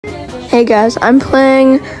Hey guys, I'm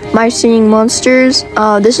playing My Singing Monsters.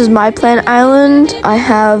 This is my plant island. I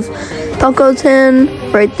have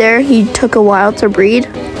Punkotin right there. He took a while to breed,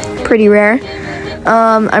 pretty rare.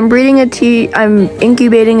 I'm incubating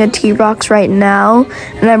a T-Rox right now,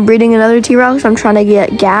 and I'm breeding another T-Rox. I'm trying to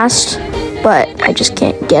get gassed, but I just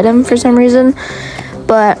can't get him for some reason.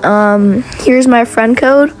 But here's my friend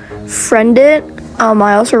code. Friend it.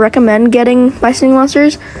 I also recommend getting My Singing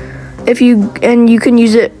Monsters. You can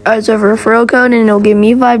use it as a referral code, and it'll give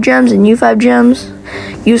me 5 gems and you 5 gems.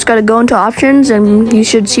 You just gotta go into options and you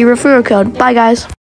should see referral code. Bye guys.